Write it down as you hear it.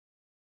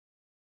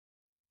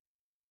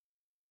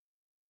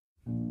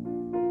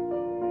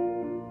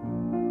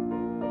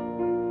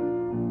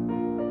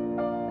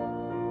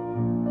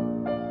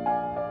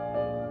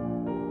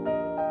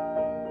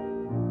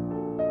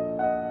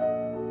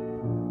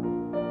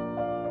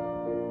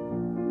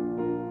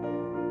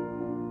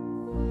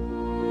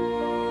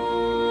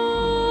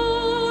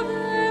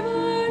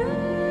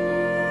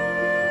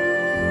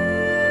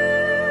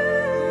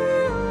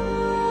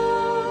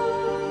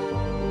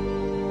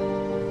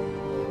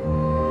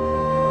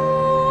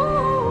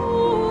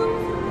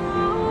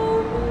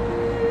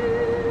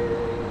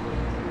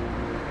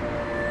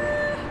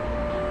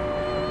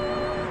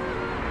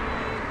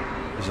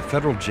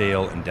federal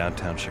jail in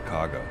downtown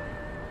Chicago.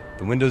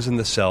 The windows in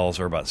the cells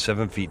are about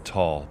 7 feet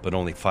tall, but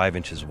only 5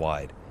 inches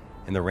wide,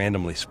 and they're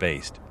randomly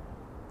spaced.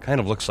 Kind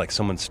of looks like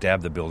someone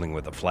stabbed the building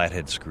with a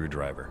flathead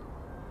screwdriver.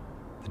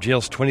 The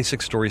jail's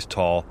 26 stories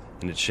tall,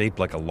 and it's shaped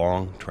like a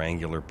long,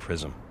 triangular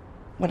prism.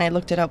 When I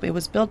looked it up, it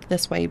was built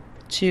this way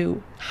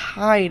to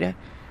hide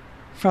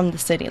from the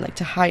city, like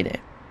to hide it.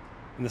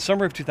 In the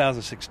summer of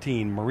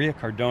 2016, Maria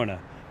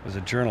Cardona was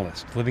a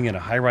journalist living in a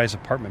high-rise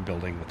apartment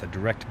building with a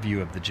direct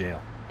view of the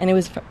jail. And it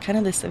was kind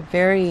of this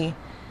very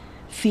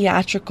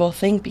theatrical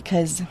thing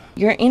because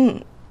you're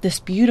in this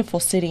beautiful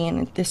city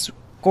and this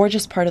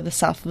gorgeous part of the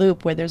South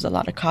Loop where there's a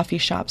lot of coffee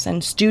shops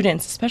and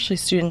students, especially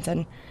students,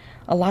 and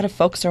a lot of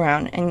folks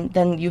around. And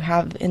then you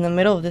have in the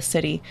middle of the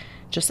city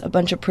just a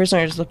bunch of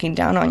prisoners looking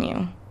down on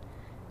you.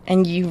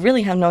 And you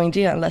really have no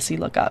idea unless you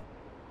look up.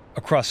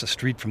 Across the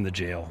street from the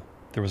jail,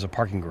 there was a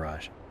parking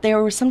garage.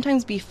 There would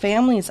sometimes be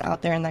families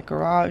out there in that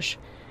garage.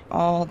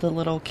 All the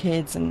little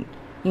kids and,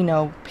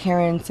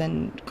 parents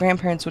and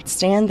grandparents would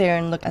stand there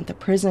and look at the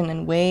prison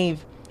and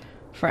wave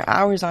for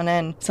hours on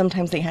end.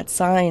 Sometimes they had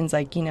signs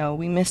like,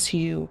 we miss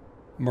you.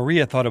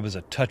 Maria thought it was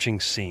a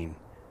touching scene.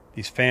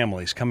 These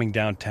families coming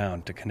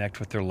downtown to connect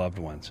with their loved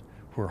ones,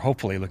 who are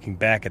hopefully looking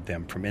back at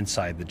them from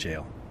inside the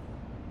jail.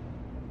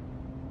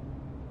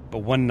 But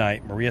one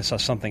night, Maria saw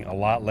something a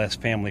lot less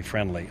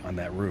family-friendly on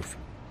that roof.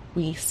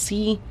 We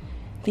see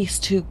these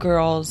two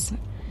girls.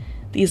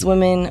 These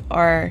women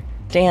are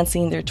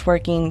dancing, they're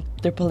twerking,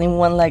 they're pulling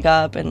one leg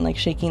up and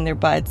shaking their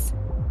butts.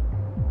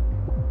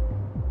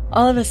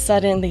 All of a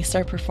sudden, they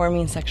start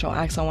performing sexual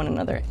acts on one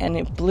another, and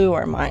it blew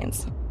our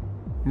minds.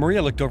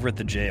 Maria looked over at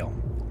the jail.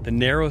 The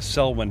narrow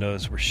cell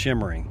windows were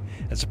shimmering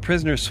as the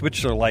prisoners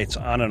switched their lights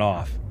on and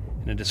off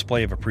in a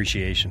display of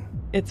appreciation.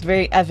 It's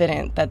very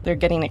evident that they're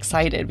getting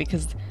excited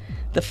because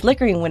the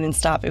flickering wouldn't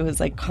stop. It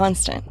was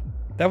constant.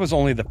 That was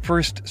only the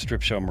first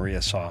strip show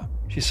Maria saw.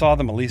 She saw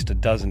them at least a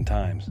dozen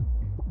times.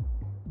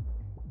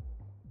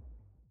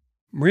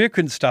 Maria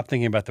couldn't stop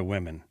thinking about the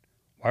women.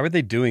 Why were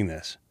they doing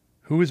this?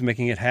 Who was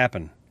making it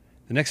happen?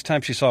 The next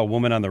time she saw a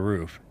woman on the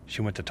roof,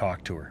 she went to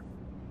talk to her.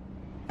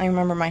 I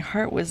remember my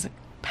heart was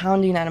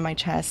pounding out of my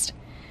chest.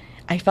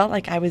 I felt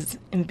like I was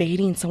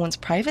invading someone's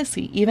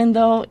privacy, even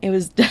though it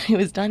was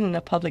done in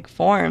a public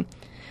forum.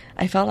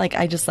 I felt like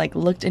I just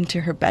looked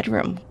into her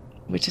bedroom,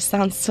 which just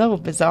sounds so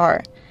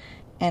bizarre.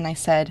 And I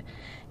said,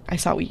 I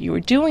saw what you were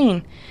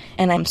doing,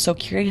 and I'm so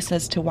curious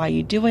as to why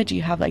you do it. Do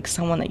you have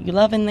someone that you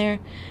love in there?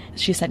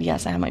 She said,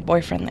 yes, I have my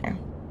boyfriend there.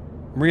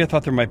 Maria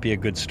thought there might be a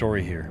good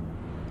story here,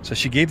 so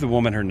she gave the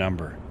woman her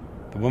number.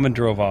 The woman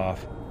drove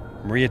off.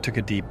 Maria took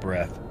a deep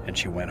breath, and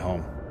she went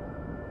home.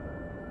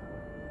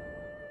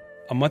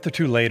 A month or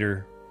two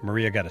later,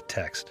 Maria got a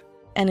text.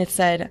 And it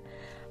said,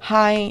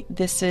 hi,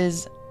 this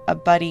is a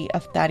buddy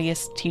of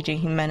Thaddeus T.J.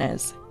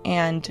 Jimenez,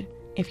 and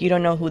if you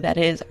don't know who that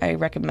is, I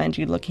recommend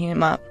you looking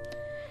him up.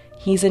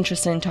 He's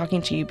interested in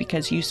talking to you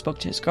because you spoke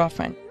to his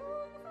girlfriend.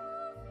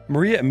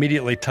 Maria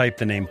immediately typed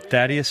the name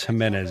Thaddeus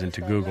Jimenez into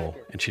Google,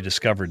 and she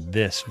discovered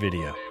this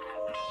video.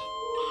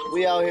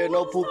 We out here,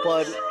 no poop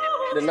party.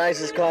 The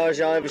nicest cars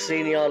y'all ever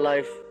seen in y'all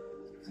life.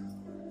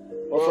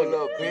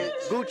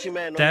 Gucci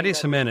man.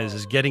 Thaddeus Jimenez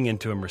is getting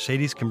into a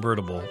Mercedes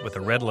convertible with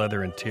a red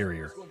leather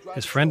interior.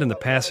 His friend in the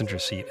passenger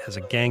seat has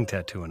a gang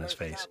tattoo on his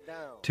face.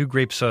 2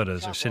 grape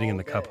sodas are sitting in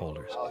the cup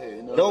holders.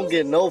 Don't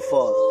get no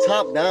fuck.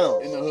 Top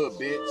down. In the hood,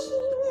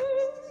 bitch.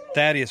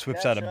 Thaddeus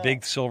whips out a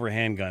big silver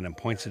handgun and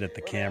points it at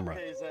the camera.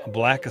 A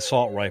black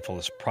assault rifle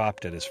is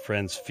propped at his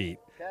friend's feet.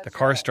 The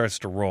car starts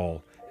to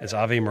roll as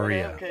Ave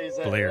Maria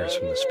blares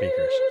from the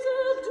speakers.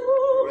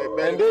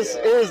 And this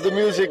is the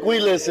music we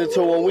listen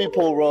to when we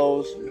pull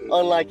rolls.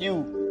 Unlike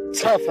you,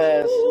 tough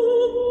ass,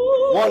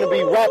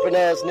 wannabe rapping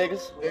ass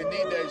niggas. They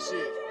need that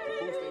shit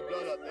to boost their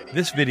blood up.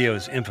 This video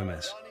is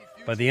infamous.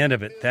 By the end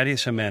of it,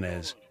 Thaddeus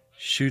Jimenez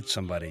shoots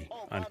somebody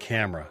on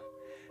camera.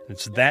 And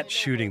it's that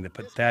shooting that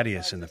put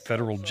Thaddeus in the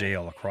federal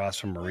jail across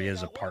from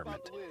Maria's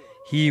apartment.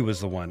 He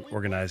was the one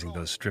organizing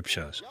those strip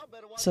shows.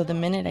 So the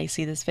minute I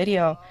see this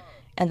video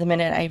and the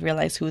minute I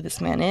realize who this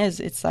man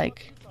is,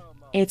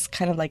 it's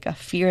kind of like a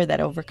fear that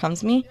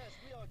overcomes me.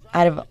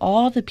 Out of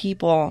all the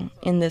people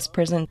in this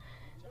prison,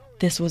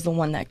 this was the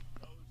one that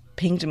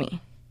pinged me.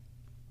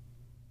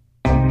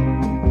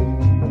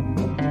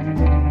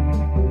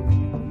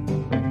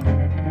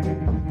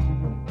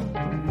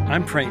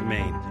 I'm Frank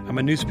Main. I'm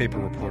a newspaper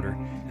reporter,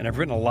 and I've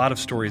written a lot of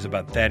stories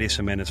about Thaddeus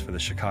Jimenez for the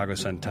Chicago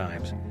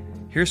Sun-Times.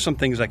 Here's some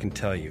things I can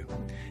tell you.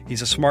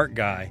 He's a smart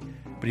guy,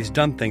 but he's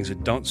done things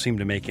that don't seem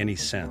to make any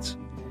sense.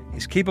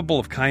 He's capable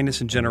of kindness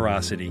and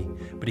generosity,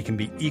 but he can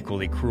be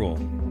equally cruel.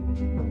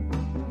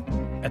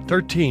 At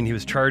 13, he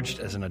was charged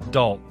as an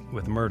adult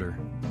with murder.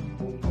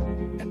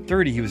 At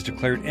 30, he was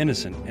declared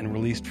innocent and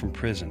released from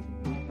prison.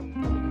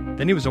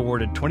 Then he was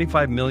awarded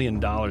 $25 million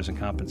in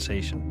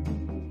compensation.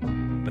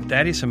 But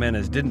Thaddeus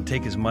Jimenez didn't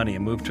take his money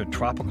and move to a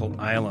tropical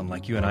island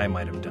like you and I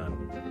might have done.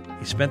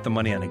 He spent the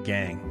money on a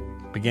gang,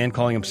 began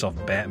calling himself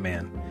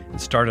Batman,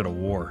 and started a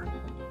war.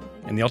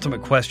 And the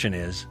ultimate question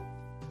is,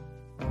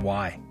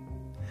 why?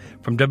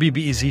 From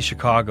WBEZ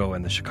Chicago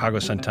and the Chicago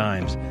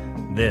Sun-Times,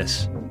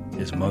 this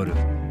is Motive.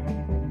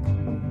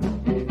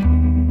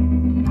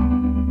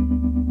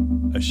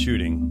 A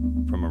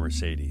shooting from a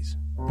Mercedes.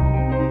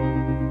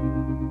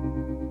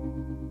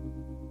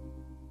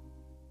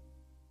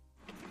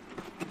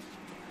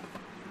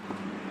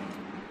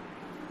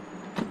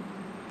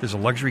 There's a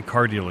luxury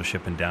car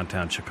dealership in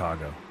downtown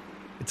Chicago.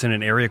 It's in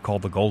an area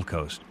called the Gold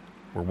Coast,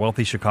 where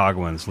wealthy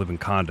Chicagoans live in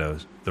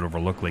condos that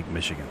overlook Lake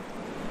Michigan.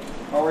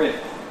 How are you?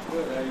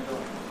 Good. How you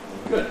doing?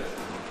 Good.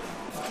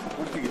 I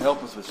wonder if you could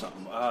help us with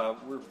something.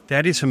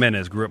 Thaddeus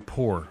Jimenez grew up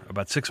poor,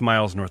 about 6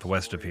 miles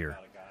northwest of here.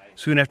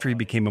 Soon after he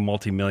became a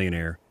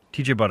multimillionaire,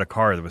 TJ bought a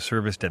car that was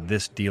serviced at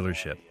this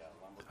dealership.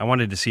 I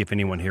wanted to see if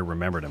anyone here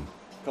remembered him.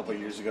 A couple of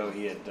years ago,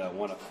 he had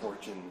won a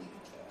fortune.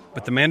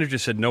 But the manager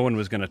said no one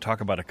was going to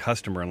talk about a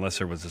customer unless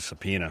there was a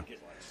subpoena.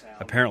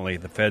 Apparently,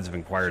 the feds have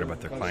inquired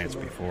about their clients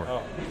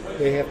before.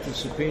 They have to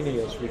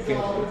subpoena us. We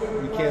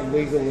can't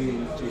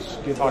legally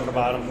just give Talk them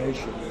about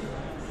information.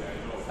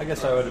 I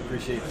guess I would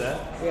appreciate that.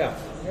 Yeah,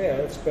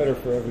 it's better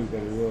for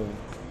everybody, really.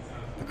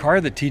 The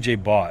car that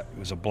TJ bought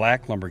was a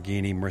black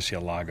Lamborghini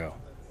Murcielago.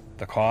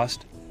 The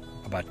cost?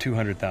 About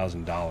 $200,000.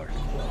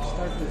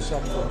 Start this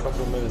up for a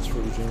couple of minutes for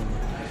the gentleman.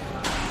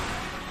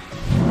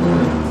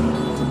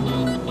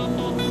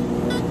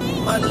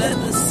 My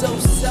leather so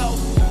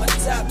soft, my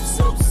top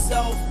so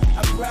soft,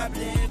 I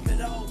probably have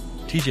it all.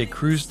 TJ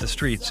cruised the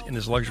streets in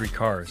his luxury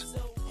cars.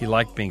 He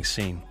liked being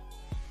seen.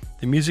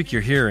 The music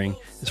you're hearing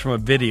is from a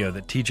video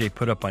that TJ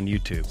put up on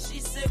YouTube.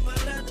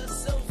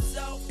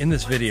 In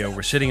this video,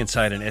 we're sitting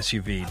inside an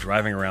SUV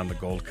driving around the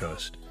Gold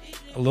Coast.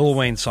 A Lil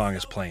Wayne song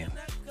is playing.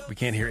 We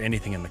can't hear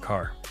anything in the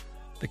car.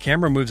 The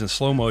camera moves in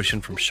slow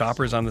motion from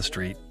shoppers on the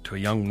street to a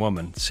young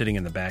woman sitting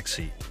in the back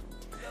seat.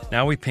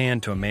 Now we pan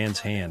to a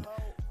man's hand,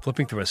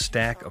 flipping through a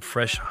stack of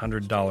fresh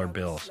 $100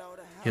 bills.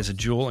 He has a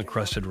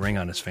jewel-encrusted ring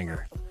on his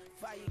finger.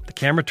 The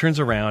camera turns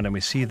around and we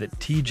see that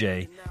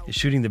TJ is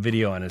shooting the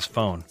video on his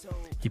phone.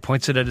 He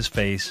points it at his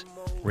face,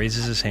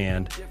 raises his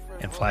hand,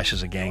 and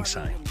flashes a gang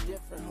sign. Let's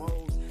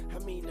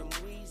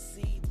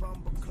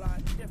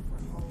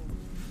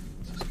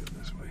go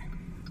this way.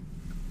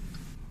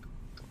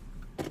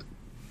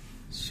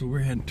 So we're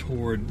heading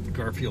toward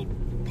Garfield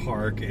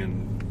Park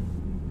and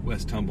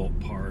West Humboldt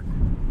Park.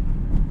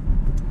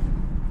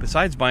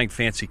 Besides buying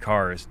fancy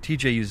cars,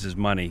 TJ uses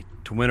money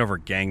to win over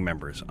gang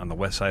members on the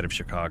west side of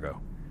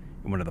Chicago,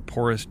 in one of the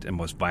poorest and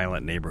most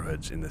violent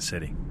neighborhoods in the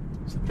city.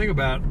 So the thing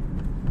about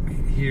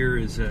here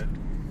is that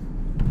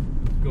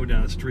go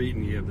down the street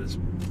and you have this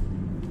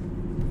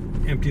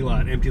empty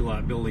lot,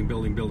 building,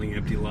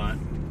 empty lot,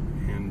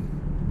 and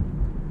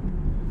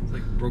it's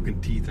like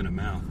broken teeth in a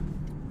mouth.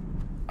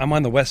 I'm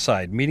on the west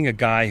side, meeting a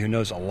guy who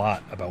knows a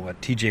lot about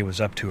what TJ was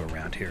up to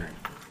around here.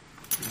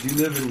 Do you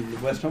live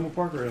in West Humboldt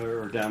Park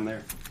or down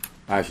there?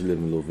 I actually live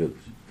in a little village.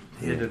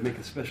 You had to make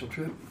a special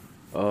trip?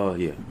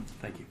 Yeah.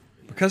 Thank you.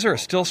 Because there are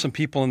still some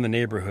people in the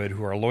neighborhood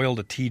who are loyal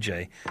to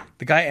TJ,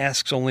 the guy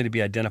asks only to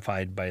be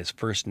identified by his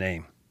first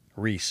name,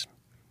 Reese.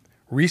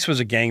 Reese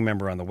was a gang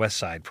member on the west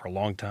side for a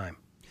long time.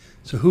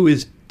 So who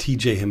is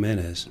TJ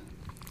Jimenez?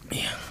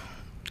 Yeah.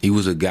 He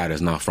was a guy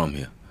that's not from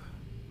here.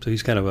 So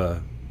he's kind of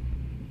a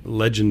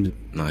legend?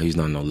 No, he's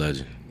not no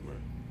legend.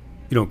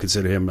 You don't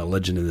consider him a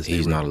legend in this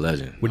neighborhood? He's not a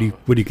legend. What do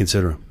you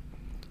consider him?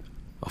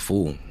 A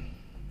fool.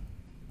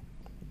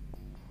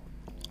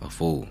 A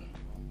fool.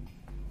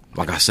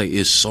 Like I say,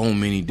 it's so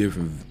many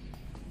different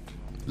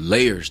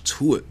layers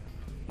to it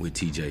with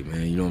TJ,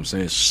 man. You know what I'm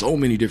saying? So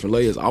many different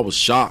layers. I was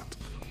shocked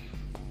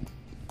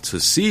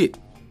to see it.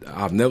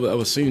 I've never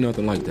ever seen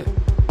nothing like that.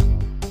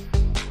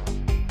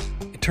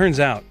 It turns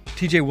out,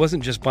 TJ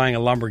wasn't just buying a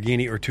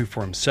Lamborghini or two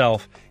for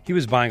himself. He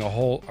was buying a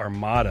whole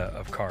armada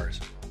of cars.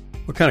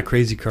 What kind of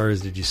crazy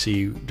cars did you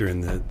see during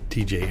the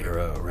TJ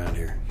era around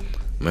here?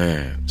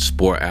 Man,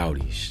 sport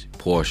Audis,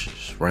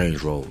 Porsches,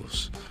 Range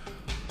Rovers.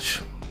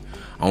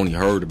 I only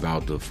heard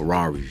about the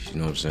Ferraris, you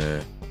know what I'm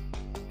saying?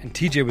 And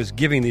TJ was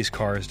giving these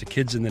cars to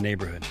kids in the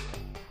neighborhood.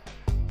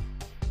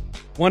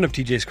 One of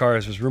TJ's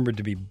cars was rumored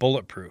to be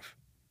bulletproof,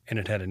 and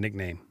it had a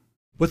nickname.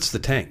 What's the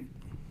tank?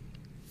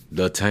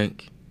 The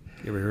Tank.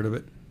 You ever heard of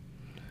it?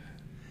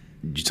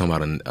 You talking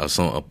about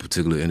a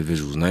particular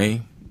individual's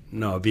name?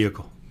 No, a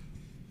vehicle.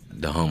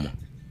 The Hummer.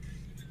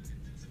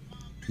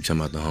 You talking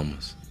about the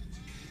Hummers?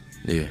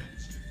 Yeah.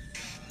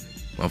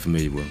 I'm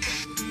familiar with them.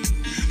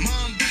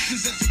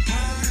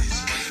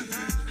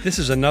 This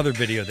is another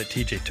video that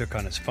TJ took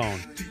on his phone.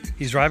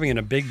 He's driving in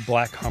a big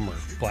black Hummer,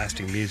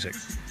 blasting music.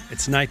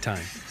 It's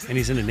nighttime, and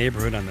he's in a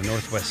neighborhood on the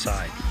northwest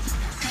side.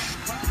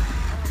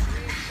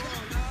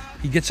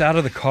 He gets out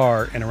of the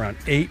car, and around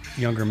 8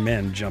 younger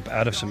men jump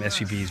out of some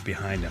SUVs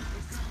behind him.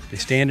 They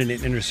stand in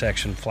an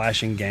intersection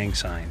flashing gang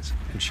signs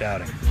and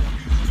shouting.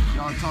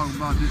 Y'all talking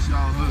about this,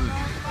 y'all hood.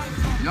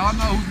 Y'all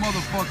know whose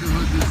motherfucking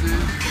hood this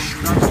is.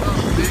 Stop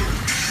stuff,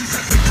 bitch.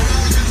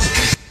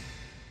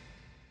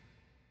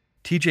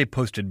 TJ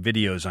posted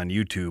videos on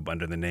YouTube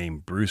under the name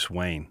Bruce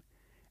Wayne,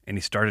 and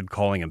he started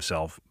calling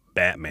himself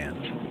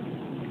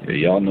Batman. Yeah,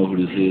 y'all know who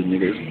this is,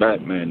 nigga. It's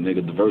Batman,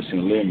 nigga. Diversity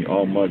and Laramie,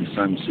 all Martin,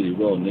 Simon City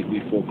Road, nigga.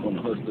 We folk on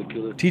the hustler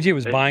killer. TJ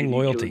was buying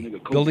loyalty,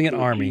 building an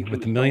army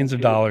with the millions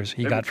of dollars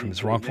he got from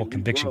his wrongful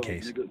conviction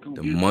case.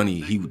 The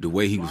money, the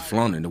way he was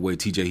flaunting, the way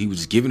TJ, he was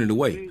just giving it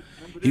away.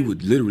 He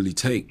would literally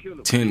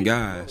take 10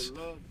 guys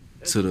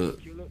to the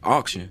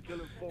auction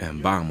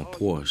and buy them a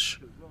Porsche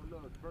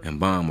and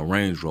buy them a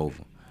Range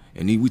Rover.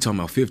 And we talking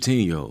about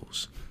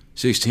 15-year-olds,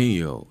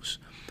 16-year-olds.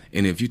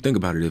 And if you think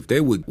about it, if they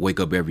would wake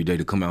up every day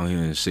to come out here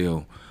and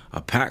sell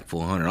a pack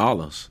for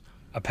 $100.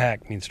 A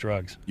pack means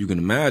drugs. You can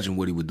imagine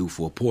what he would do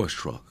for a Porsche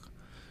truck.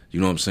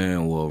 You know what I'm saying?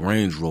 Or a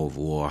Range Rover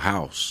or a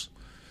house.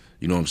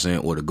 You know what I'm saying?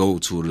 Or to go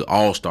to the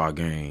All-Star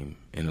game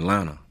in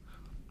Atlanta.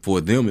 For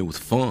them, it was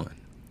fun.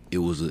 It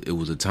was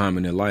a time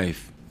in their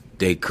life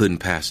they couldn't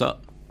pass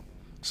up.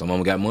 Some of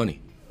them got money.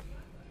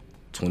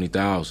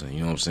 20,000, you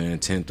know what I'm saying?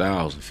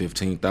 10,000,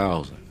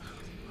 15,000.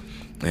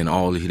 And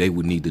all they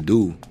would need to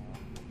do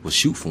was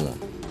shoot for them.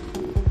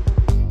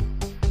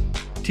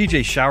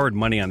 TJ showered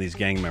money on these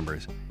gang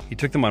members. He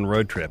took them on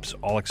road trips,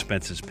 all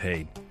expenses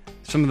paid.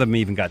 Some of them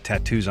even got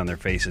tattoos on their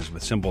faces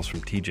with symbols from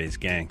TJ's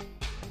gang.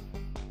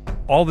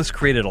 All this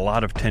created a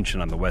lot of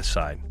tension on the west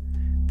side.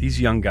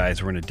 These young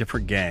guys were in a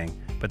different gang,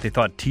 but they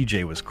thought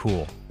TJ was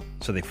cool,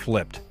 so they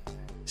flipped.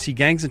 See,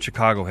 gangs in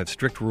Chicago have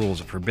strict rules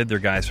that forbid their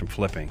guys from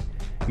flipping,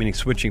 meaning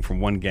switching from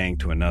one gang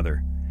to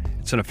another.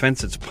 It's an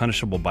offense that's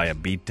punishable by a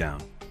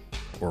beatdown,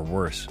 or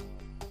worse.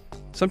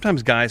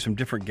 Sometimes guys from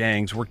different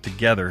gangs work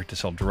together to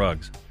sell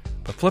drugs,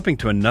 but flipping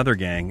to another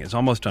gang is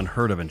almost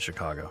unheard of in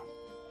Chicago.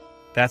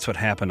 That's what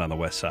happened on the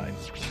west side.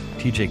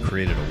 TJ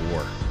created a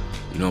war.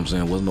 You know what I'm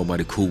saying? Wasn't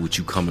nobody cool with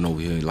you coming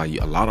over here.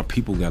 Like, a lot of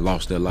people got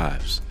lost their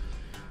lives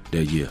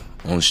that year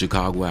on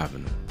Chicago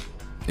Avenue,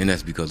 and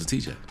that's because of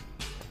TJ.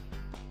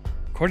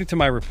 According to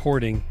my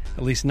reporting,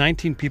 at least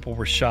 19 people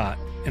were shot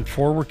and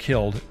 4 were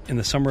killed in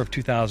the summer of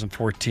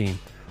 2014,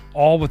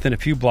 all within a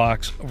few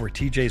blocks of where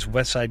TJ's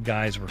West Side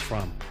guys were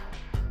from.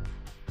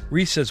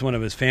 Reese says one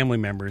of his family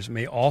members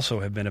may also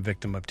have been a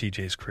victim of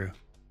TJ's crew.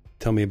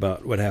 Tell me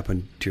about what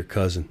happened to your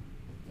cousin.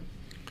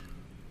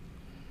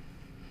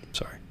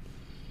 Sorry.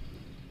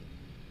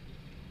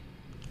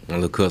 My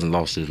little cousin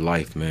lost his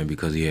life, man,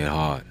 because he had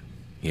heart.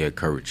 He had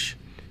courage.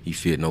 He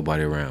feared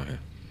nobody around him.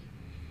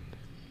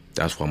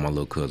 That's why my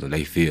little cousin,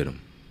 they feared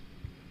him.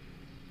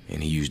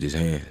 And he used his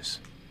hands.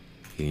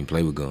 He didn't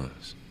play with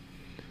guns.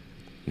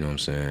 You know what I'm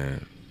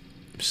saying?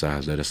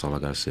 Besides that, that's all I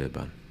got to say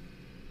about him.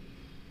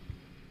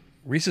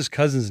 Reese's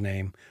cousin's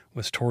name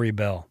was Tory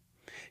Bell.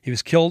 He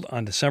was killed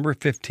on December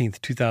 15th,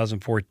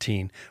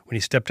 2014, when he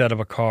stepped out of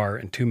a car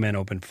and 2 men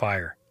opened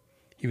fire.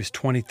 He was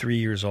 23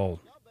 years old.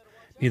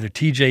 Neither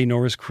TJ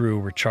nor his crew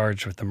were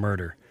charged with the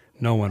murder.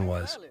 No one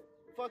was.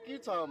 Fuck you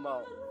talking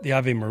about? The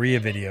Ave Maria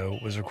video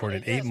was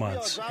recorded 8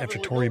 months after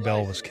Tory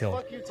Bell was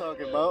killed. Fuck you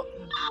talking about?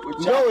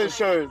 With no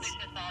insurance.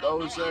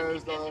 No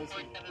insurance,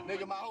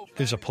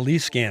 There's a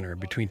police scanner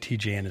between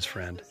TJ and his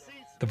friend.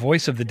 The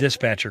voice of the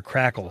dispatcher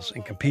crackles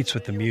and competes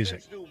with the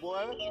music.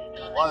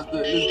 Watch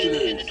this.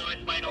 Listen to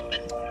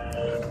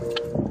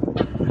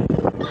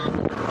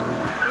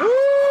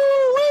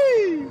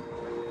Woo-wee!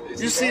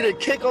 You see the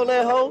kick on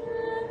that hoe?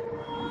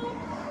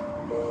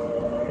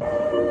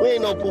 We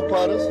ain't no poop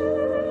potters.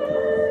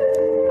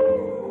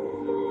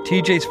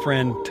 TJ's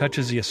friend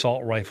touches the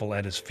assault rifle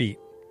at his feet.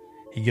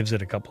 He gives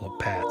it a couple of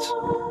pats.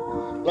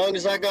 Long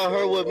as I got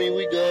her with me,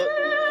 we good.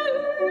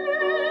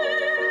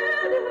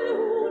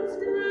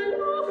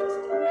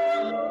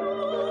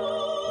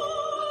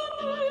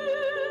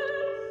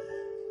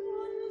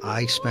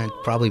 I spent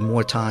probably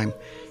more time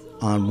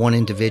on one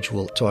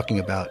individual talking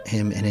about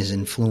him and his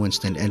influence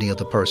than any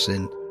other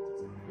person.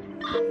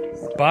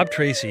 Bob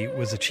Tracy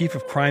was the chief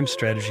of crime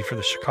strategy for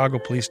the Chicago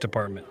Police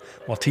Department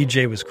while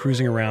TJ was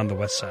cruising around the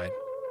west side.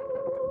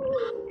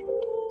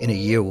 In a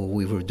year where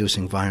we were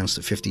reducing violence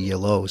to 50-year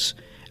lows,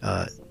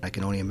 I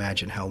can only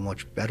imagine how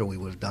much better we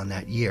would have done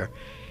that year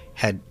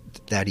had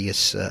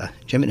Thaddeus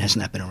Jimenez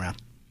not been around.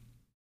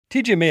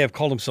 TJ may have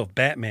called himself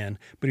Batman,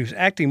 but he was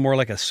acting more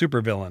like a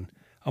supervillain,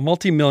 a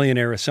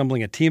multimillionaire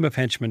assembling a team of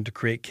henchmen to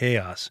create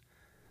chaos.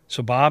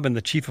 So Bob and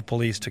the chief of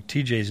police took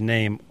TJ's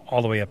name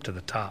all the way up to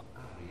the top.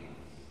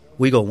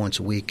 We go once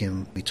a week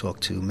and we talk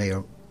to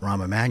Mayor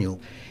Rahm Emanuel,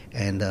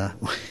 and I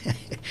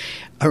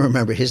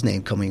remember his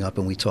name coming up,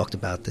 and we talked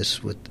about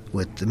this with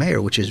the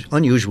mayor, which is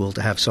unusual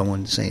to have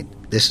someone saying,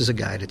 this is a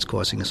guy that's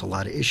causing us a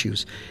lot of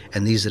issues,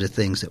 and these are the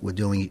things that we're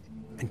doing.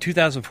 In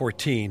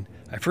 2014,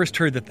 I first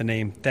heard that the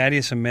name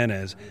Thaddeus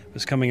Jimenez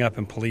was coming up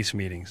in police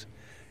meetings.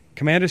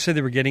 Commanders said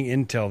they were getting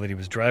intel that he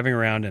was driving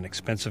around in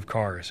expensive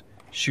cars,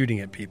 shooting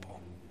at people,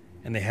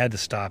 and they had to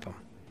stop him.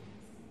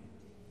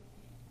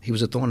 He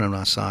was a thorn on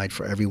our side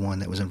for everyone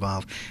that was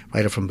involved,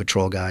 right up from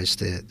patrol guys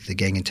to the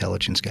gang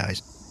intelligence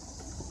guys.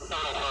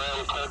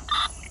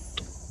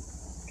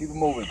 Keep it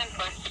moving.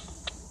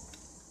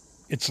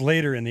 It's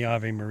later in the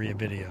Ave Maria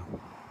video.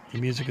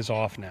 The music is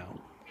off now.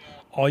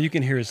 All you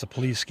can hear is the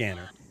police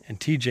scanner and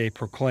TJ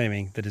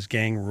proclaiming that his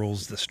gang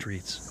rules the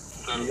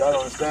streets. Y'all don't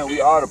understand,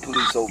 we are the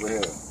police over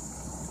here.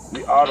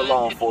 We are the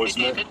law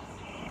enforcement.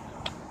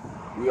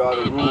 We are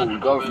the rule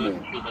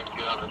government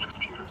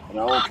in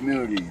our own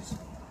communities.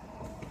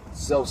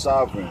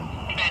 Self-sovereign.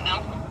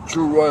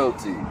 True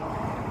royalty.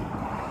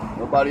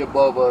 Nobody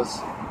above us.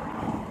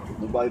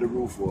 Nobody to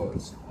rule for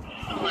us.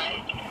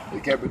 They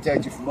can't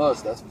protect you from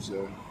us, that's for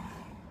sure.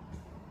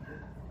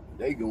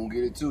 They gonna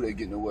get it too, they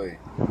getting away.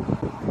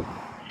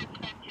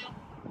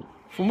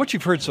 From what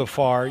you've heard so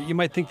far, you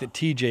might think that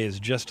TJ is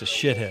just a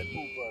shithead,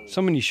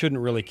 someone you shouldn't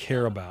really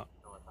care about.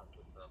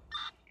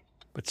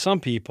 But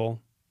some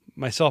people,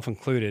 myself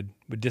included,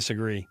 would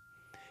disagree.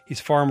 He's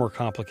far more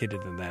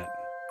complicated than that.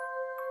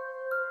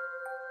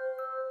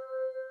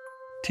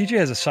 TJ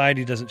has a side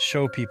he doesn't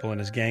show people in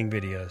his gang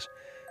videos.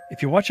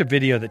 If you watch a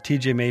video that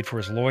TJ made for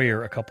his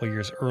lawyer a couple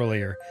years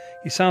earlier,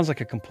 he sounds like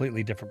a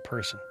completely different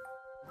person.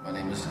 My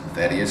name is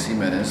Thaddeus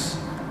Jimenez.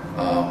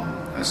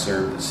 I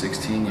served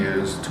 16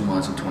 years, 2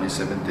 months, and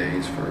 27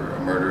 days for a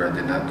murder I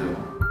did not do.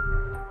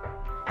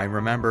 I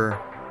remember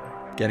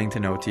getting to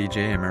know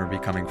TJ. I remember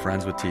becoming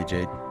friends with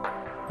TJ.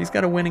 He's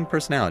got a winning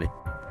personality.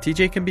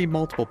 TJ can be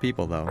multiple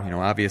people, though. You know,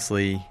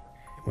 obviously,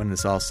 when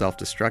this all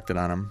self-destructed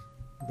on him,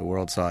 the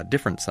world saw a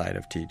different side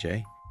of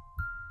TJ.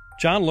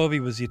 John Lovey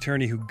was the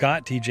attorney who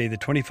got TJ the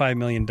 $25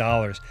 million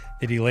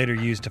that he later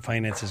used to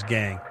finance his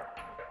gang.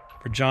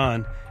 For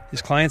John,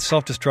 his client's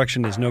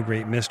self-destruction is no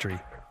great mystery.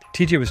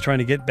 TJ was trying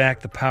to get back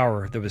the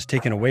power that was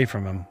taken away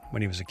from him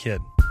when he was a kid.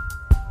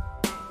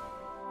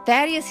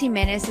 Thaddeus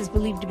Jimenez is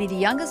believed to be the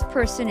youngest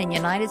person in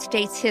United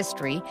States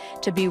history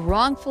to be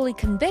wrongfully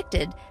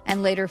convicted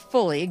and later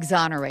fully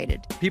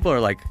exonerated. People are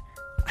like,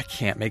 I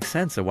can't make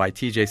sense of why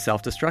TJ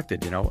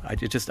self-destructed. You know,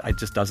 it just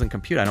doesn't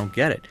compute. I don't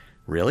get it.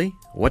 Really?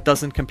 What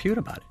doesn't compute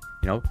about it?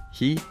 You know,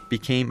 he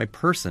became a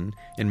person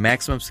in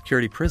maximum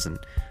security prison.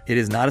 It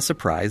is not a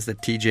surprise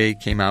that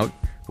TJ came out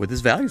with his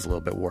values a little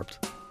bit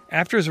warped.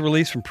 After his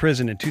release from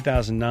prison in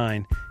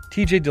 2009,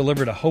 TJ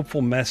delivered a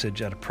hopeful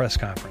message at a press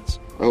conference.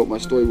 I hope my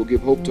story will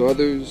give hope to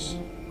others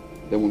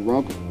that when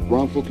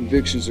wrongful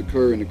convictions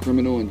occur in the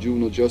criminal and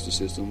juvenile justice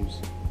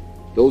systems,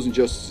 those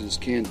injustices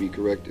can be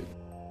corrected.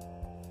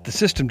 The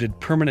system did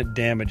permanent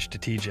damage to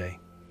TJ.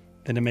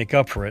 Then to make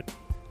up for it,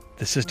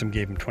 the system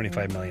gave him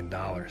 $25 million.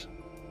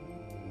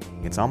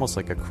 It's almost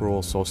like a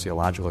cruel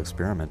sociological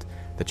experiment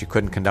that you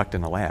couldn't conduct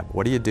in a lab.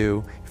 What do you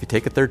do if you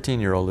take a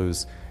 13-year-old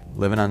who's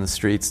living on the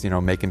streets, you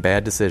know, making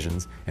bad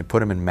decisions, and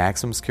put him in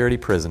maximum security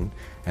prison,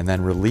 and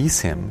then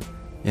release him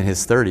in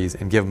his 30s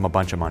and give him a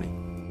bunch of money?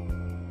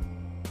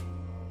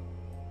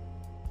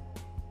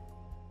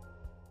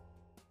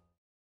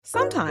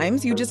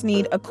 Sometimes you just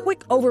need a quick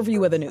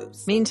overview of the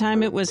news.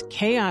 Meantime, it was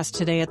chaos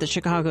today at the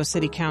Chicago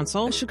City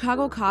Council. A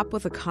Chicago cop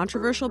with a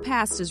controversial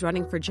past is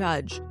running for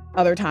judge.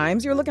 Other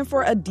times, you're looking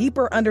for a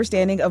deeper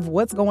understanding of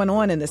what's going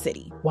on in the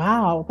city.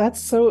 Wow, that's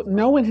so...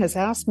 No one has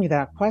asked me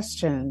that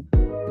question.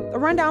 The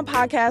Rundown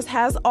podcast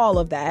has all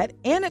of that,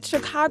 and it's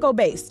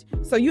Chicago-based,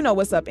 so you know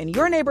what's up in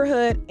your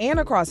neighborhood and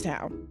across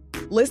town.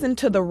 Listen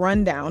to The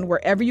Rundown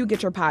wherever you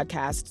get your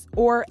podcasts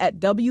or at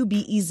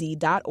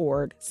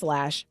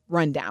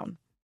wbez.org/rundown.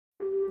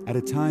 At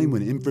a time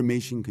when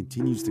information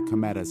continues to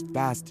come at us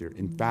faster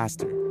and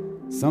faster,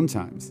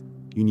 sometimes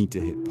you need to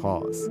hit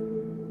pause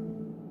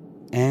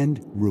and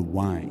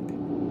rewind.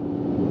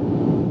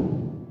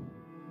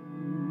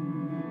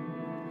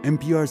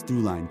 NPR's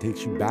Throughline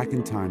takes you back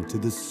in time to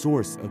the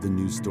source of the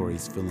news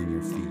stories filling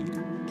your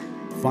feed.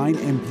 Find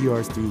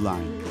NPR's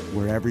Throughline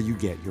wherever you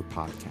get your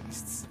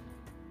podcasts.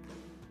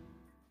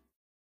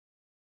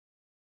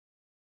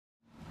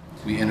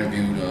 We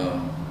interviewed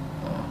a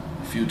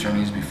few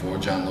attorneys before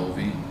John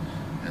Lovey,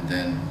 and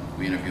then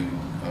we interviewed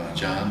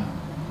John.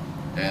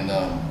 And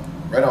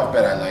right off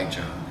bat, I liked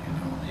John.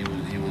 You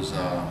know, he was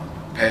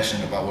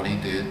passionate about what he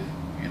did.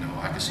 You know,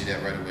 I could see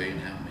that right away in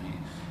him.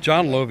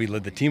 John Lovey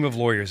led the team of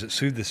lawyers that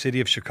sued the city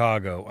of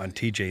Chicago on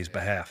TJ's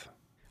behalf.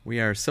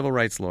 We are civil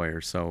rights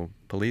lawyers, so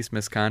police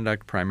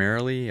misconduct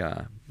primarily,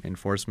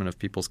 enforcement of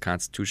people's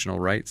constitutional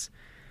rights,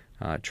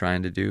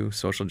 trying to do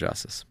social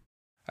justice.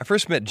 I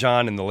first met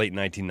John in the late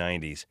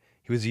 1990s.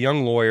 He was a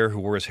young lawyer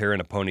who wore his hair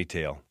in a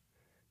ponytail.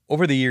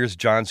 Over the years,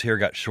 John's hair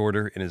got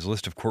shorter and his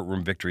list of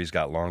courtroom victories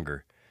got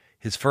longer.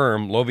 His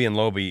firm, Lovey &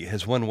 Lovey,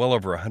 has won well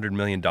over $100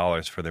 million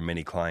for their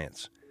many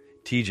clients.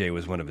 TJ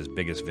was one of his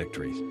biggest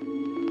victories.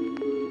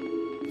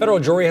 Federal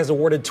jury has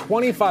awarded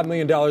 $25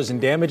 million in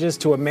damages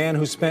to a man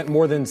who spent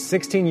more than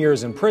 16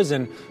 years in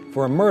prison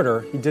for a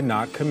murder he did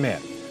not commit.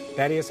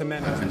 Thaddeus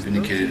Jimenez. I've been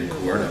vindicated in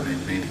court, I've been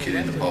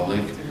vindicated in the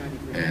public,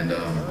 and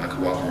I could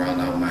walk around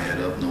now with my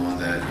head up knowing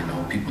that, you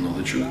know, people know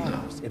the truth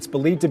now. It's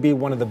believed to be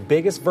one of the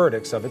biggest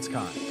verdicts of its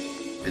kind.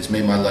 It's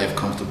made my life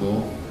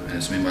comfortable, and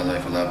it's made my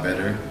life a lot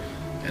better,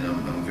 and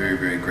I'm very,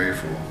 very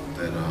grateful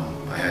that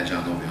I had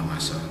John Lovey on my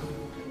side.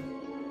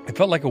 It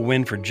felt like a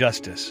win for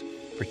justice,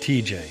 for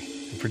TJ,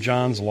 and for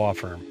John's law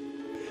firm.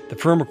 The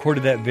firm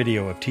recorded that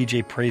video of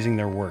TJ praising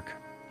their work.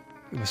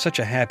 It was such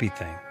a happy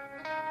thing,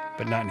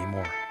 but not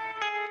anymore.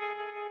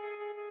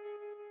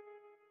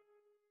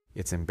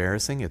 It's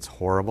embarrassing. It's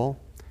horrible.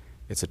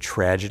 It's a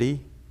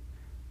tragedy.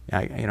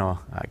 I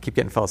keep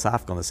getting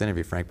philosophical in this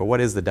interview, Frank, but what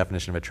is the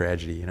definition of a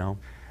tragedy, you know?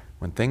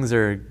 When things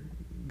are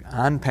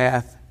on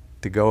path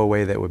to go a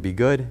way that would be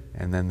good,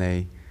 and then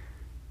they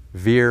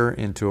veer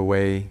into a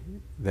way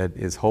that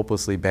is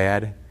hopelessly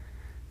bad.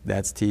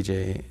 That's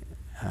TJ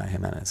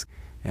Jimenez.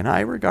 And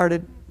I regard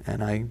it,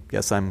 and I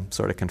guess I'm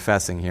sort of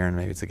confessing here, and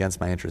maybe it's against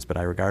my interest, but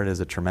I regard it as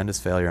a tremendous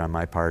failure on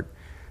my part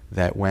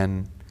that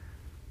when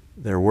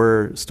there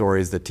were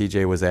stories that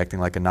TJ was acting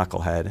like a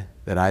knucklehead,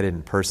 that I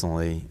didn't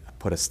personally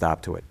put a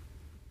stop to it.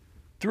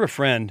 Through a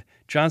friend,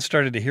 John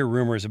started to hear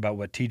rumors about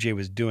what TJ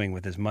was doing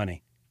with his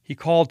money. He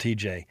called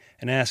TJ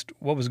and asked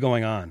what was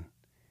going on.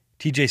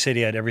 TJ said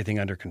he had everything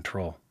under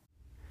control.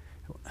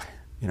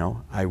 You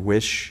know, I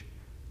wish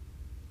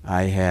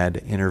I had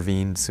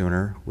intervened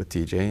sooner with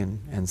TJ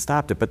and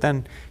stopped it. But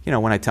then, you know,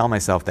 when I tell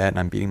myself that, and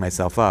I'm beating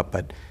myself up,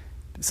 but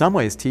in some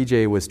ways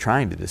TJ was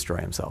trying to destroy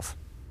himself.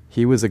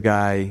 He was a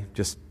guy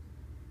just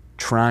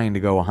trying to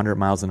go 100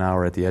 miles an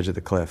hour at the edge of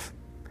the cliff.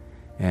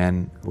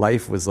 And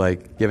life was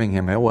like giving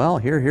him, well,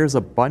 here's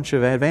a bunch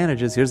of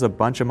advantages, here's a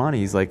bunch of money.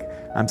 He's like,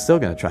 I'm still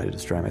going to try to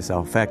destroy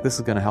myself. In fact, this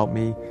is going to help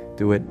me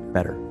do it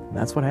better. And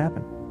that's what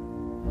happened.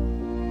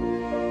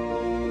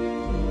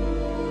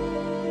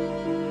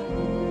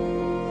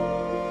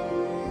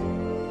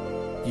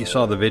 You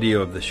saw the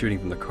video of the shooting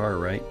from the car,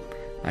 right?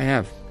 I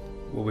have.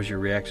 What was your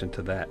reaction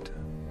to that?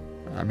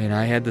 I mean,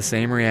 I had the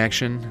same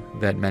reaction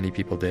that many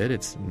people did.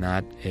 It's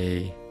not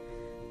a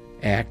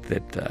act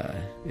that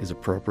is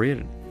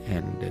appropriate,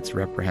 and it's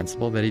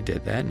reprehensible that he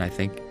did that. And I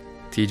think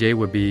TJ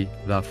would be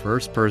the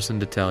first person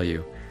to tell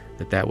you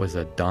that that was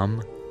a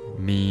dumb,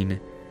 mean,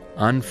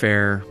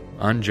 unfair,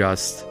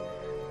 unjust,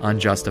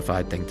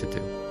 unjustified thing to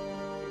do.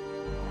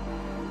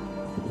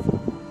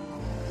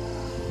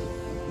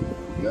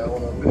 We got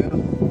one uphill.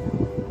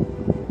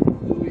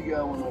 We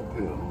got one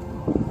uphill.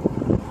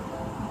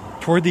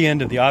 Toward the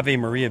end of the Ave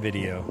Maria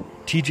video,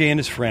 TJ and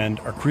his friend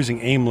are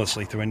cruising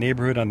aimlessly through a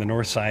neighborhood on the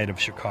north side of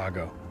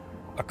Chicago.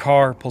 A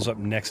car pulls up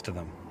next to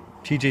them.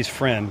 TJ's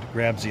friend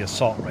grabs the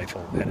assault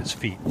rifle at his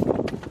feet.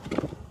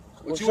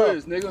 What you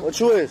is, nigga? What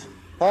you is?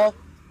 Huh?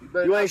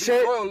 You ain't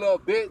shit? Royal, little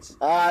bitch.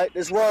 Alright,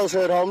 this Rose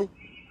hood, homie.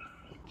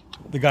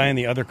 The guy in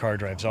the other car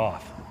drives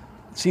off.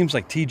 It seems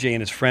like TJ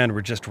and his friend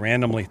were just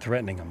randomly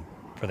threatening him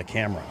for the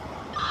camera.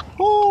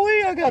 Ooh,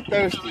 I got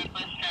thirsty.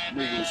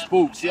 Niggas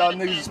spook. See how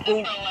niggas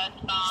spook?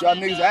 See how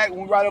niggas act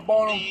when we ride up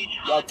on them?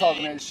 Y'all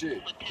talking that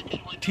shit.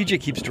 TJ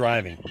keeps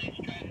driving.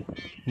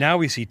 Now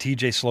we see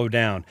TJ slow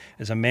down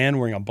as a man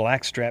wearing a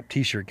black strap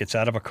t-shirt gets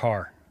out of a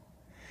car.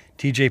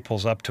 TJ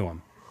pulls up to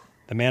him.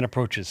 The man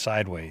approaches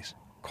sideways,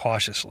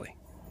 cautiously.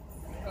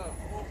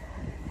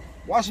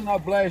 Why should I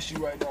blast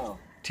you right now?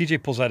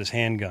 TJ pulls out his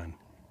handgun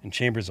and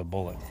chambers a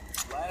bullet.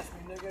 Blast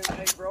me, nigga.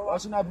 Hey, bro. Why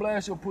should I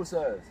blast your puss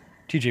ass?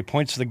 TJ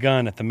points the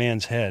gun at the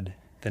man's head.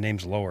 The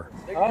name's lower.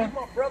 Huh?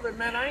 My brother,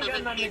 man. I ain't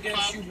got nothing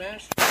against you, man.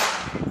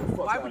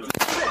 Why would you do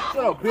that?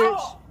 Shut up,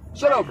 bitch.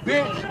 Shut up,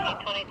 bitch.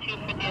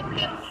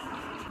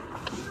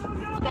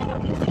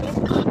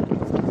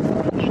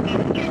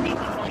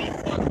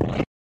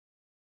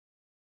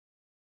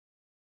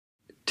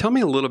 Tell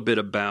me a little bit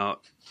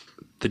about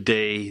the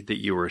day that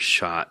you were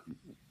shot.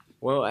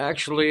 Well,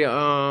 actually,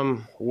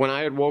 when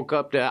I had woke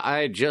up, I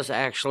had just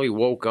actually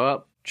woke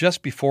up.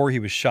 Just before he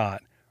was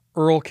shot,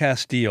 Earl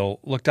Castile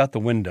looked out the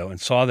window and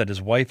saw that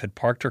his wife had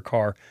parked her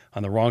car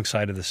on the wrong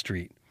side of the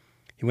street.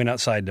 He went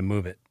outside to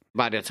move it.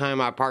 By the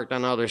time I parked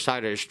on the other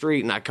side of the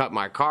street and I cut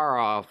my car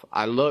off,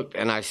 I looked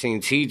and I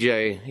seen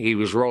TJ. He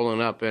was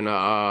rolling up in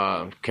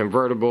a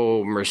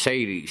convertible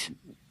Mercedes.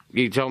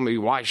 He told me,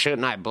 why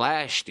shouldn't I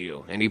blast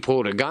you? And he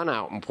pulled a gun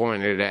out and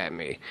pointed it at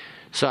me.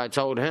 So I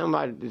told him,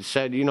 I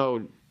said, you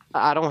know,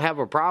 I don't have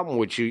a problem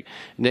with you.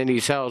 And then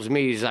he tells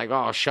me, he's like,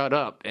 oh, shut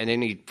up. And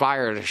then he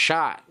fired a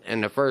shot.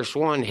 And the first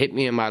one hit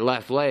me in my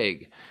left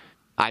leg.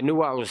 I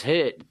knew I was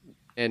hit.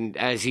 And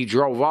as he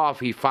drove off,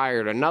 he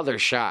fired another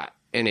shot.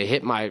 And it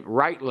hit my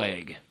right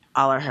leg.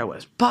 All I heard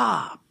was,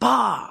 bah,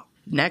 bah.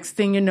 Next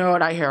thing you know,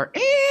 I hear,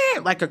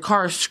 like a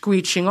car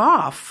screeching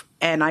off.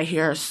 And I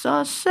hear,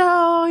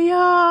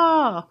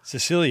 Cecilia.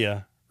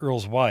 Cecilia,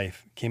 Earl's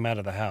wife, came out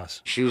of the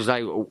house. She was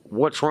like,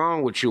 what's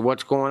wrong with you?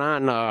 What's going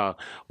on?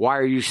 Why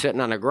are you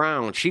sitting on the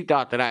ground? She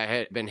thought that I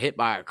had been hit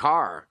by a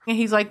car. And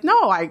he's like,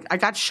 no, I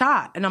got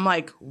shot. And I'm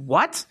like,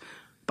 what?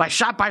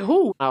 Shot by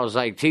who? I was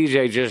like,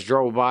 TJ just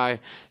drove by,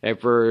 and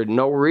for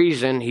no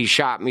reason, he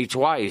shot me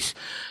twice.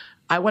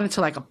 I went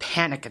into like a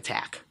panic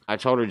attack. I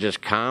told her,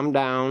 just calm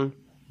down,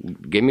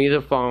 give me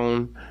the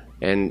phone,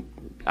 and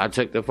I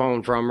took the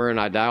phone from her and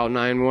I dialed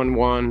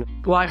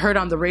 911. Well, I heard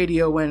on the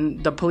radio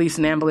when the police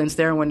and ambulance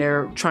there, when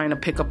they're trying to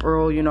pick up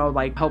Earl, you know,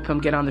 like help him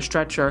get on the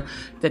stretcher,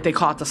 that they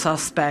caught the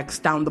suspects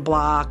down the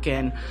block.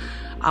 And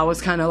I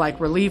was kind of like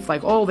relieved,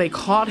 like, oh, they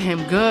caught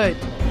him, good.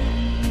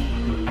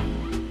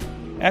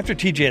 After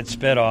TJ had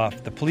sped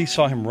off, the police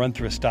saw him run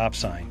through a stop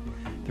sign.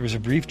 There was a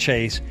brief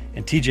chase,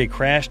 and TJ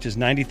crashed his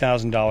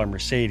 $90,000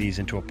 Mercedes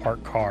into a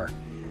parked car.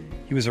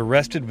 He was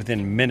arrested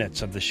within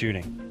minutes of the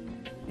shooting.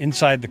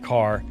 Inside the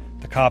car,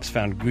 the cops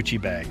found Gucci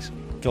bags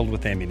filled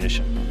with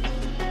ammunition.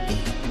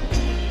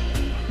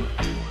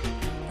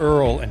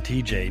 Earl and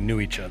TJ knew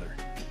each other.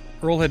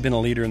 Earl had been a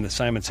leader in the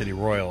Simon City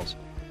Royals.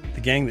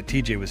 the gang that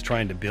TJ was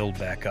trying to build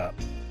back up.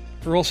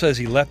 Earl says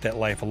he left that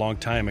life a long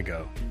time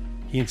ago.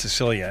 He and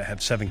Cecilia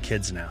have 7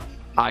 kids now.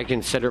 I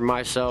consider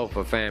myself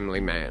a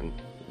family man.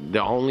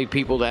 The only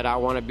people that I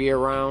want to be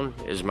around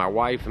is my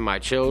wife and my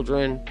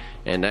children,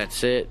 and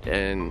that's it,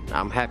 and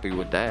I'm happy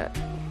with that.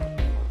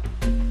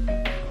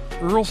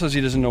 Earl says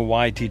he doesn't know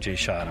why TJ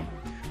shot him.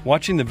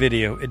 Watching the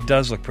video, it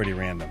does look pretty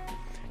random.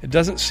 It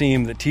doesn't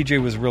seem that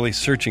TJ was really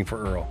searching for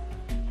Earl,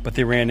 but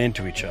they ran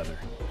into each other,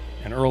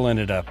 and Earl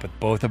ended up with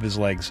both of his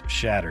legs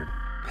shattered.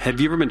 Have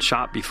you ever been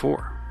shot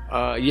before?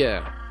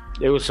 Yeah.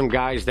 There was some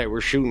guys that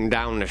were shooting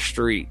down the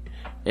street,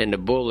 and the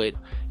bullet,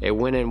 it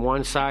went in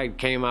one side,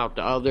 came out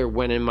the other,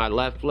 went in my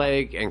left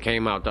leg, and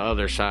came out the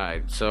other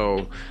side.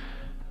 So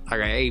I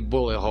got 8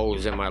 bullet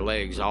holes in my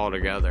legs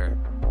altogether.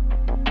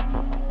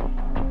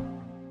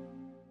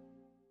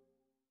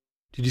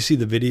 Did you see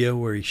the video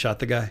where he shot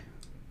the guy?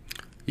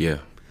 Yeah.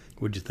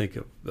 What'd you think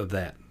of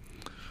that?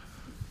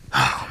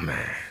 Oh,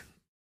 man.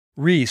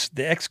 Reese,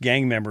 the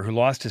ex-gang member who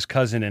lost his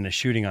cousin in a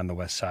shooting on the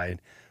west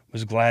side,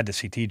 was glad to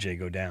see TJ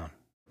go down.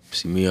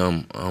 See, me,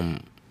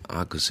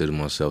 I consider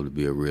myself to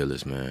be a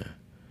realist, man.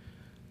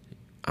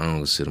 I don't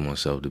consider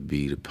myself to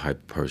be the type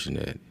of person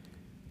that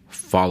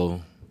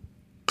follow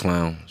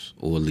clowns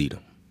or lead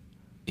them.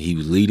 He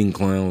was leading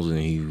clowns and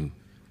he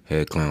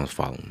had clowns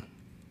following him.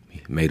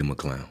 He made him a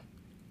clown.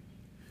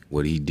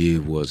 What he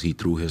did was he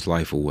threw his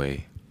life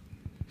away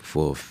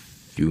for a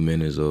few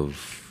minutes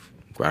of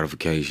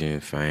gratification,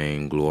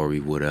 fame, glory,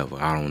 whatever.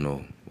 I don't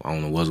know. I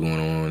don't know what's going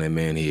on in that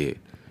man's head,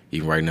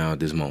 even right now at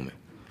this moment.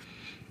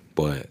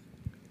 But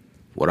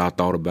what I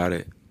thought about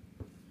it,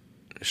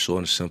 short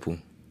and simple,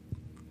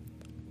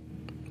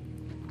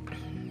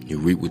 you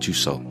reap what you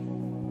sow.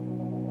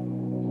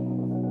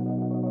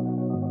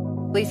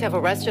 Police have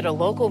arrested a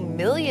local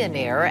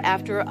millionaire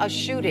after a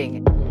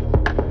shooting.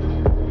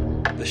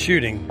 The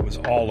shooting was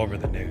all over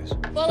the news.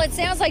 Well, it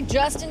sounds like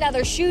just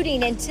another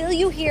shooting until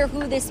you hear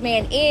who this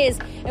man is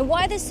and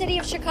why the city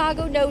of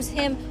Chicago knows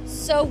him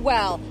so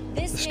well.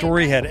 The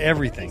story had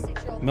everything.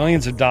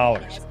 Millions of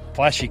dollars,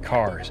 flashy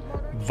cars,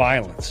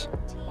 violence,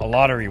 a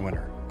lottery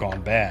winner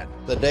gone bad.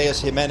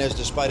 Thaddeus Jimenez,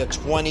 despite a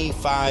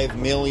 $25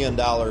 million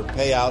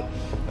payout,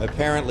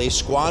 apparently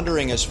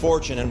squandering his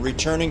fortune and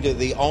returning to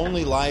the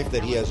only life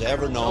that he has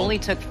ever known. It only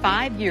took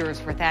 5 years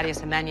for Thaddeus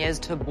Jimenez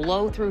to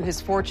blow through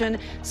his fortune.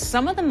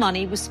 Some of the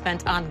money was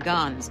spent on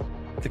guns.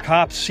 The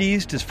cops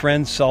seized his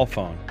friend's cell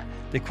phone.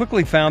 They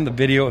quickly found the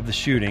video of the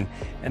shooting,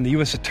 and the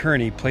U.S.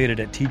 attorney played it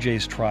at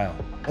TJ's trial.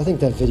 I think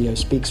that video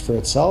speaks for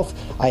itself.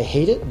 I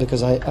hate it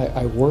because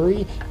I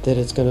worry that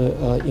it's going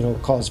to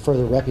cause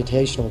further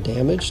reputational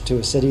damage to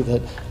a city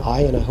that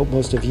I, and I hope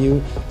most of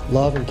you,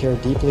 love and care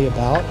deeply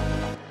about.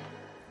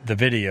 The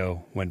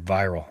video went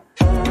viral.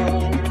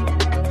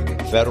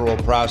 Federal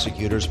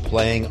prosecutors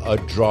playing a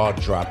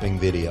jaw-dropping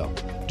video.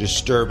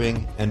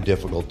 Disturbing and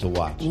difficult to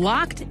watch.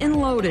 Locked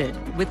and loaded.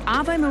 With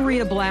Ave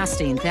Maria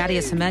blasting,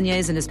 Thaddeus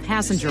Jimenez and his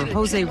passenger,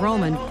 Jose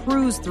Roman,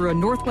 cruised through a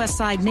northwest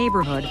side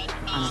neighborhood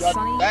on a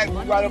sunny...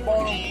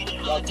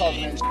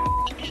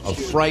 A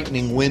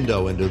frightening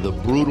window into the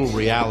brutal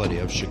reality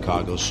of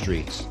Chicago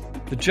streets.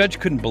 The judge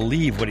couldn't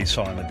believe what he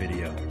saw in the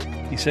video.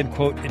 He said,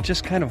 quote, "It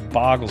just kind of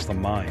boggles the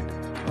mind."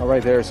 All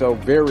right, there. So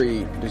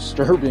very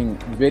disturbing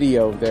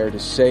video there, to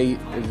say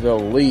the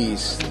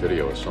least. The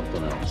video is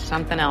something else.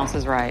 Something else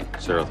is right.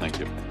 Sarah, thank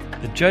you.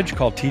 The judge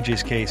called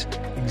TJ's case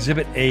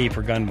Exhibit A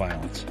for gun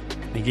violence.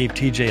 He gave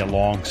TJ a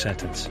long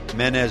sentence.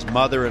 Jimenez's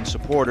mother and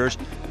supporters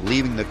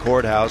leaving the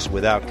courthouse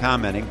without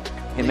commenting.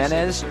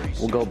 Jimenez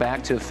will go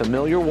back to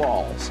familiar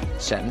walls,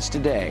 sentenced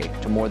today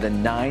to more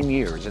than 9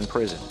 years in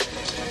prison.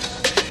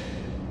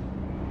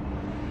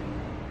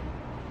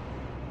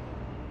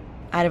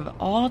 Out of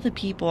all the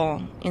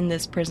people in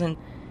this prison,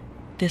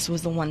 this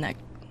was the one that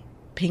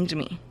pinged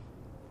me.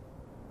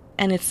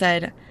 And it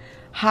said,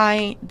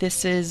 "Hi,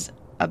 this is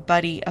a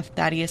buddy of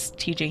Thaddeus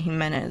TJ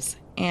Jimenez.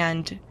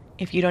 And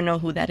if you don't know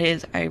who that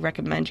is, I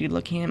recommend you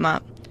looking him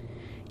up.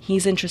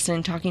 He's interested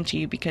in talking to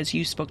you because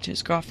you spoke to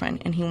his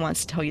girlfriend, and he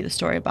wants to tell you the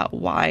story about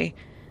why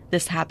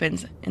this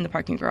happens in the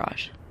parking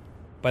garage."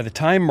 By the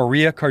time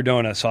Maria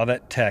Cardona saw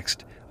that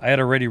text, I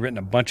had already written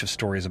a bunch of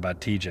stories about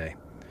TJ.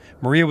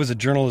 Maria was a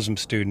journalism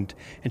student,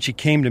 and she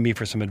came to me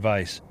for some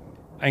advice.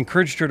 I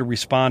encouraged her to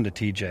respond to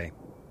TJ,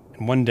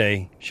 and one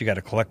day she got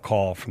a collect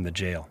call from the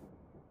jail.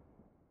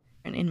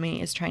 An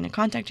inmate is trying to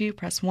contact you,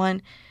 press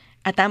 1.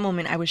 At that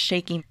moment, I was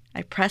shaking.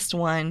 I pressed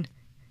 1.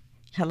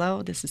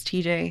 "Hello, this is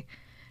TJ.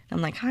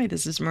 I'm like, "Hi,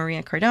 this is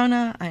Maria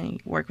Cardona. I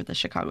work with the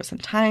Chicago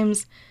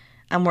Sun-Times.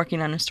 I'm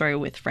working on a story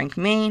with Frank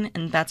Main,"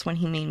 and that's when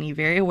he made me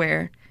very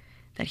aware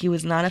that he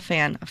was not a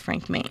fan of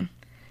Frank Main.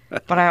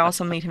 But I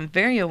also made him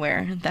very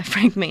aware that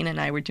Frank Main and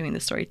I were doing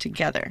the story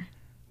together.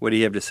 What do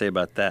you have to say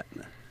about that?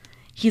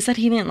 He said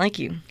he didn't like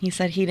you. He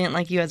said he didn't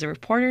like you as a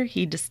reporter.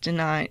 He just did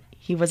not,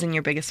 he wasn't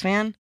your biggest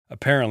fan.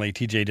 Apparently,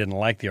 TJ didn't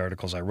like the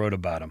articles I wrote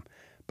about him,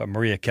 but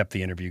Maria kept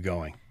the interview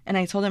going. And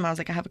I told him, I was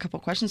like, "I have a couple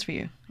questions for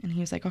you." And he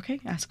was like, "Okay,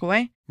 ask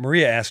away."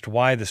 Maria asked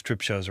why the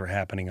strip shows were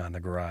happening on the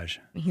garage.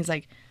 He's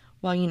like,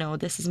 "Well,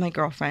 this is my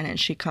girlfriend, and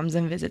she comes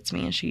and visits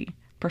me, and she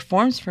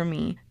performs for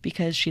me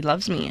because she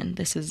loves me, and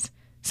this is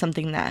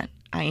something that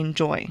I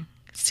enjoy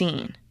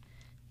seeing.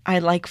 I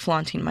like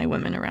flaunting my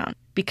women around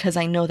because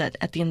I know that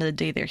at the end of the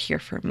day, they're here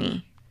for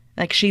me.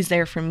 Like, she's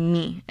there for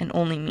me and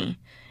only me.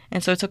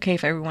 And so it's okay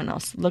if everyone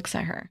else looks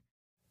at her.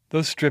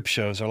 Those strip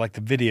shows are like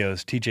the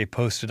videos TJ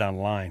posted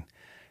online.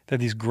 They're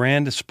these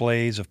grand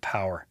displays of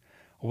power,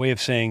 a way of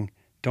saying,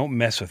 don't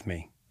mess with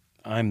me.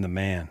 I'm the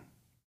man.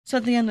 So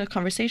at the end of the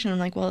conversation, I'm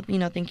like, well,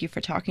 thank you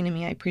for talking to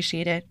me. I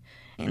appreciate it.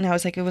 And I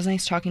was like, it was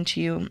nice talking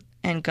to you,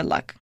 and good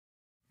luck.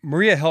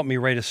 Maria helped me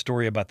write a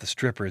story about the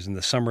strippers in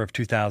the summer of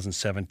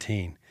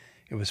 2017.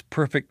 It was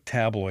perfect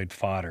tabloid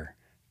fodder,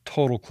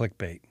 total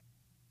clickbait.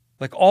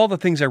 Like all the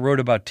things I wrote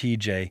about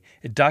TJ,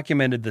 it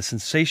documented the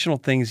sensational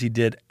things he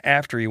did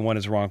after he won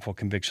his wrongful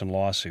conviction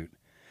lawsuit.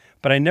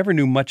 But I never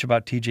knew much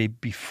about TJ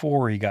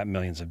before he got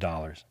millions of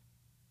dollars.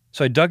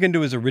 So I dug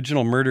into his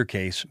original murder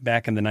case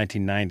back in the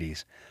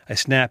 1990s. I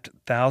snapped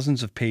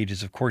thousands of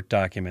pages of court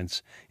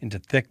documents into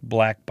thick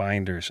black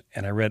binders,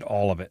 and I read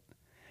all of it.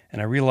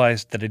 And I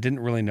realized that I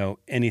didn't really know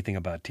anything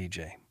about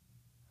TJ.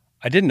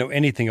 I didn't know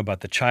anything about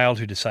the child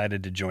who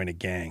decided to join a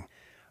gang.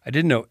 I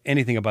didn't know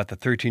anything about the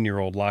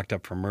 13-year-old locked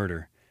up for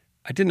murder.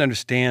 I didn't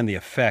understand the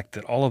effect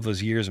that all of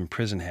those years in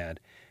prison had,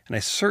 and I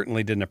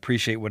certainly didn't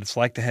appreciate what it's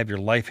like to have your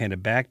life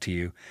handed back to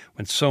you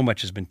when so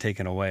much has been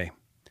taken away.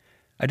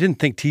 I didn't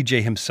think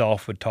TJ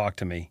himself would talk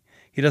to me.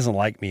 He doesn't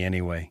like me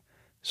anyway.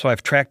 So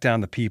I've tracked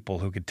down the people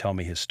who could tell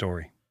me his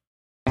story.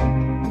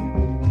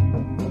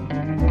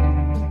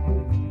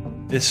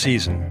 This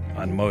season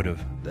on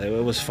Motive.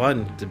 It was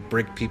fun to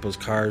brick people's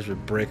cars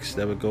with bricks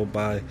that would go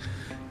by,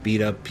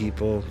 beat up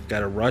people,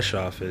 got a rush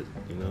off it,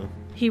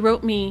 He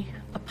wrote me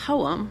a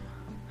poem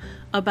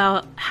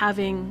about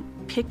having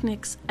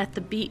picnics at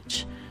the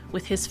beach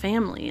with his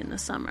family in the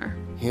summer.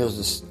 Here's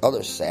this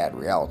other sad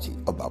reality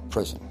about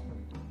prison.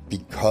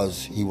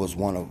 Because he was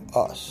one of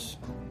us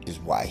is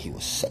why he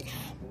was safe.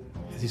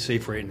 Is he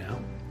safe right now?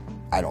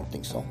 I don't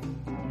think so.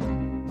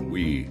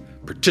 We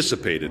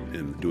participated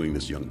in doing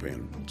this young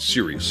man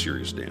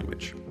serious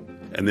damage.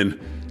 And then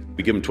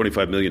we give him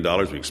 $25 million.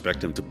 We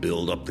expect him to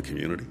build up the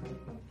community.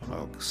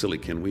 How silly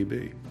can we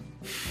be?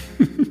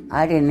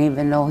 I didn't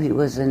even know he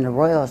was in the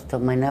Royals till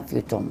my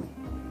nephew told me.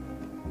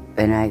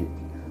 And I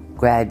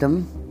grabbed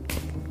him.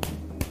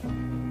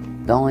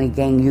 The only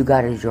gang you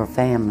got is your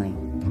family.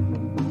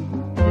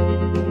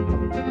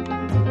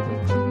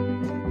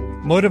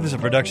 Motive is a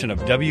production of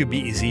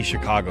WBEZ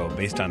Chicago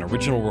based on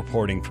original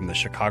reporting from the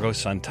Chicago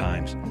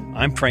Sun-Times.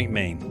 I'm Frank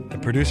Main. The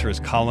producer is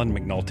Colin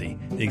McNulty.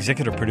 The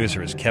executive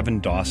producer is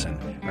Kevin Dawson.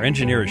 Our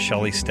engineer is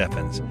Shelley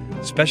Steffens.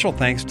 Special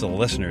thanks to the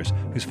listeners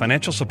whose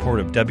financial support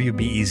of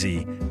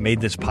WBEZ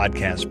made this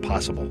podcast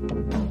possible.